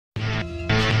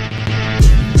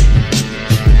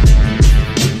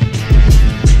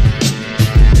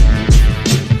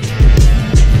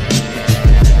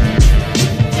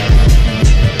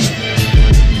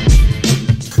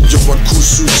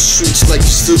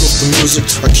still off the music,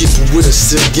 I keep it with it,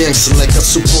 still gangster like I'm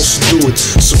supposed to do it.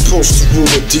 Supposed to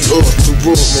rule it, the earth, the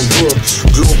world, my world.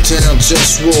 Globe town,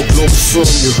 JustWar,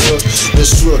 Globalfirm, you heard?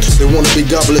 That's right, they wanna be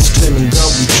godless, claiming God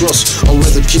we trust. I'd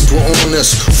rather keep it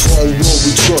honest, for our world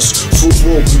we trust. For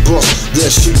war we bust,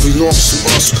 that shit belongs to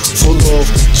us. For love,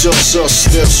 just us,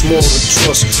 there's more to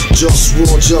trust.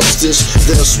 JustWar, justice,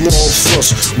 there's more of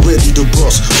us. Ready to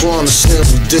bust, for understand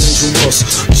we dangerous.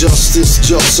 Justice,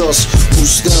 just us, who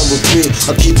stand with me.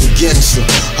 I keep it gangster,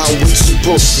 how we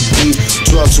supposed to be.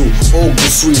 Try to all be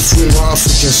free, free my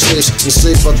African slaves.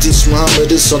 Enslaved by these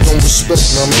Mohammedists, I don't respect,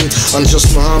 I mean, I'm just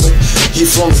Muhammad, he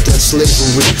funded that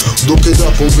slavery. Look it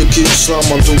up on Wiki Islam,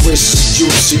 on the racist, you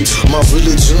see. My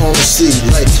religion, honesty,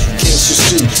 like, can't you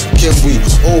see? Can we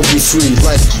all be free,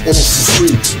 like, all for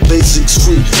free? Basics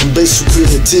free, and basic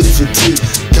creativity.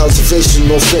 Cultivation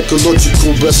of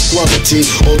ecological best quality.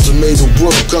 Automated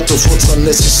work, cut off what's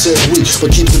unnecessary, but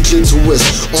keep the clitoris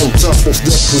on top of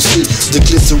that pussy. The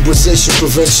clitorisation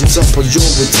prevention top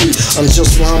priority. I'm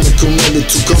just Muhammad commanded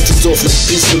to cut it off like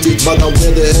peacefully, but I'm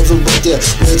where the heaven right there,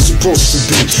 where it's supposed to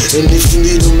be. And if you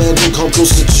need a man, don't come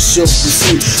close, let yourself be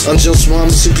free. I'm just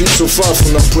Muhammad, simply so far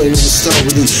from not praying in this town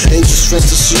with me. Ain't just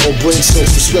fantasy or brain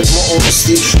self-respect, my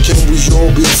honesty. Can we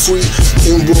all be free?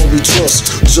 In war we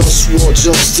trust. JustWar,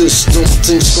 justice, don't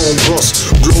things gon' bust.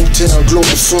 Globe town,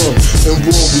 Globalfirm, in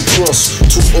war we trust.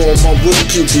 To all my real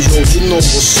people, yo, you know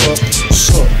what's up, what's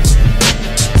up.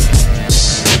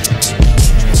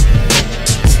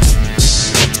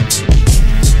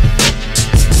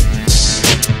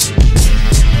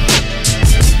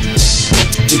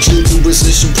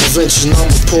 Clitorisation prevention, I'm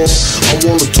appalled. I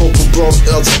wanna talk about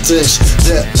other things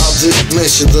that I didn't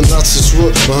mention. The Nazis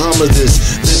were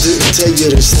Mohammedists, they didn't tell you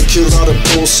this. They killed out of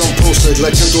Poles, some Poles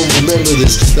like I don't remember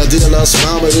this. I realized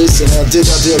Mohammedists, and I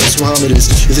realize Mohammedists.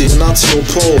 Either you're Nazi or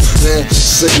Pole, man,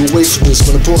 stay away from this.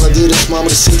 When the Pole I did this,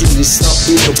 Mohammed secretly stopped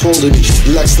being a Pole to me.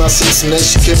 He likes Nazis and then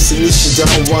she kept sending shit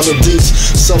down one of these.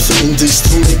 Suffering these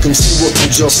to make them see what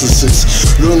injustice is.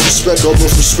 Learn respect, all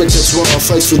of respect, that's why I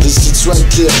fight for this. It's right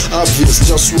clear, obvious,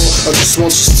 JustWar, I just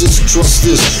want you to trust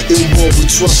this. In war we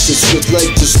trust it, shit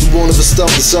like this. You won't ever stop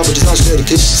the sabotage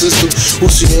education system.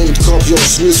 Who's your name to copy all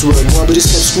this word? Mohammedists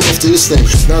can't screw after his name.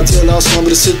 Now they allow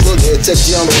Mohammedists Hitler, they attack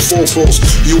the honor of four poles.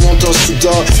 You want us to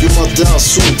die, you might die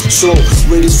soon. So,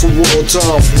 ready for war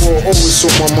time, war always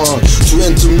on my mind. To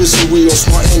end the misery of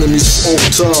my enemies for all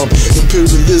time.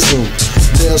 Imperialism,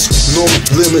 there's no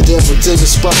limit, everything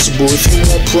is possible. If you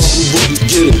want probably would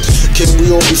get it. Can we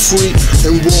all be free?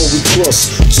 In war we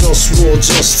trust. JustWar,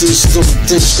 justice, the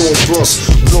things gon' bust.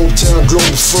 Globe town,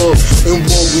 Globalfirm, in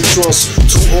war we trust.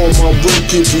 To all my real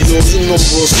people, yo, you know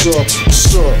what's up,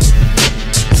 what's up.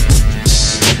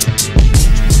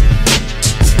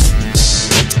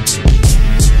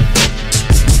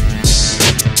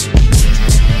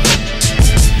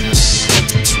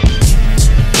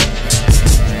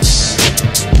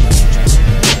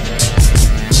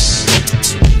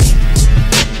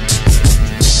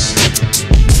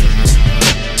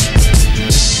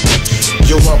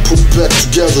 Yo, I put back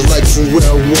together like from where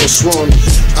I was one.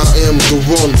 I am the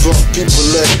one, but people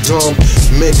act dumb,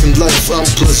 making life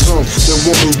unpleasant. They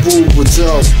wanna rule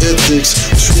without ethics,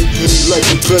 treat me like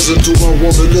a peasant. Do I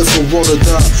wanna live or wanna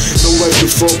die? No way to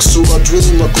fuck, so I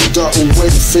dream I could die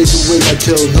away, fade away like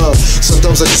hell now.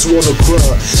 Sometimes I just wanna cry,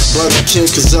 but I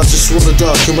can't cause I just wanna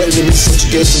die. Can my enemies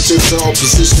subjugate and take the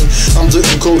opposition? I'm the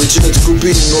encoded genetical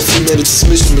being of humanity's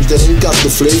mission, but they ain't got the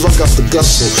flavor, I got the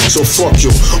gusto. So fuck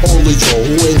you, all of y'all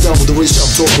who ain't down with the race I'm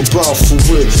talking about for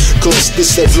real. Cause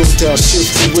this that globe town shit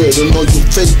for real. And all you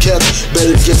fake cats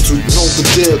better get to know the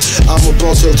deal. I'm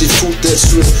about healthy food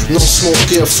that's real, no smoke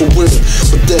here for real.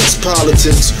 But that's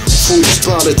politics, food is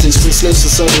politics. Free slaves in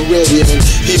Saudi Arabia and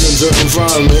healing the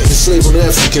environment, enslaving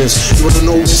Africans. You wanna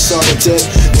know who started that?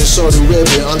 In Saudi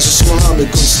Arabia, I'm just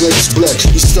Muhammad, cause slaves black.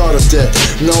 He started that,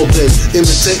 now they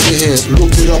imitate me here.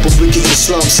 Look it up on Wiki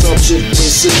Islam, subject,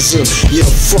 racism. Yeah,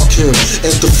 fuck him.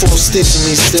 And the false thing to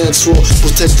me stands for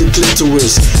protect the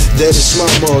clitoris. That is my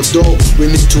motto. We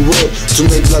need to work to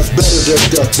make life better than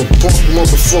that. But punk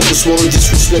motherfuckers wanna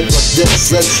disrespect like that.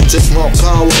 Let's take my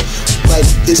power like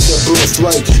it's their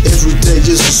birthright. Every day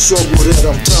is a struggle that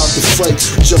I'm tired to fight.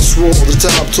 JustWar all the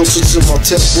time, toxins in my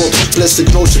tech world. Plastic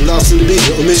notion, lies to the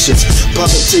media, omissions.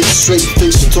 Politics, straight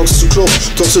fiction, talks too close.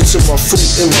 Toxins in my food,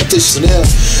 in my dish and air.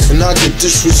 And I get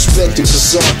disrespected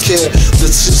cause I care. The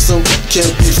system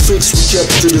can't be fixed with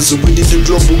capitalism. We need a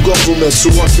global government so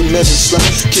I can manage like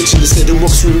kitchen instead of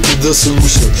works with the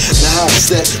solution. Now how's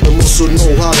that? Them also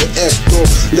know how to act though.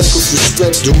 Lack of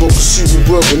respect, democracy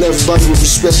will work and everybody will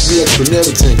respect me. and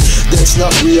everything. That's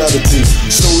not reality.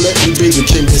 So let me be the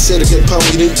king. They say to get power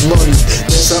you need money.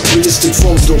 That's not realistic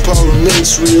for me, though power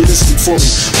remains realistic for me.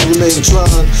 I remain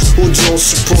trying. Who don't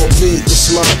support me?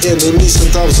 It's my enemy.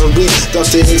 Sometimes I read that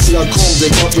they hate.com,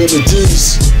 they got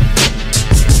remedies.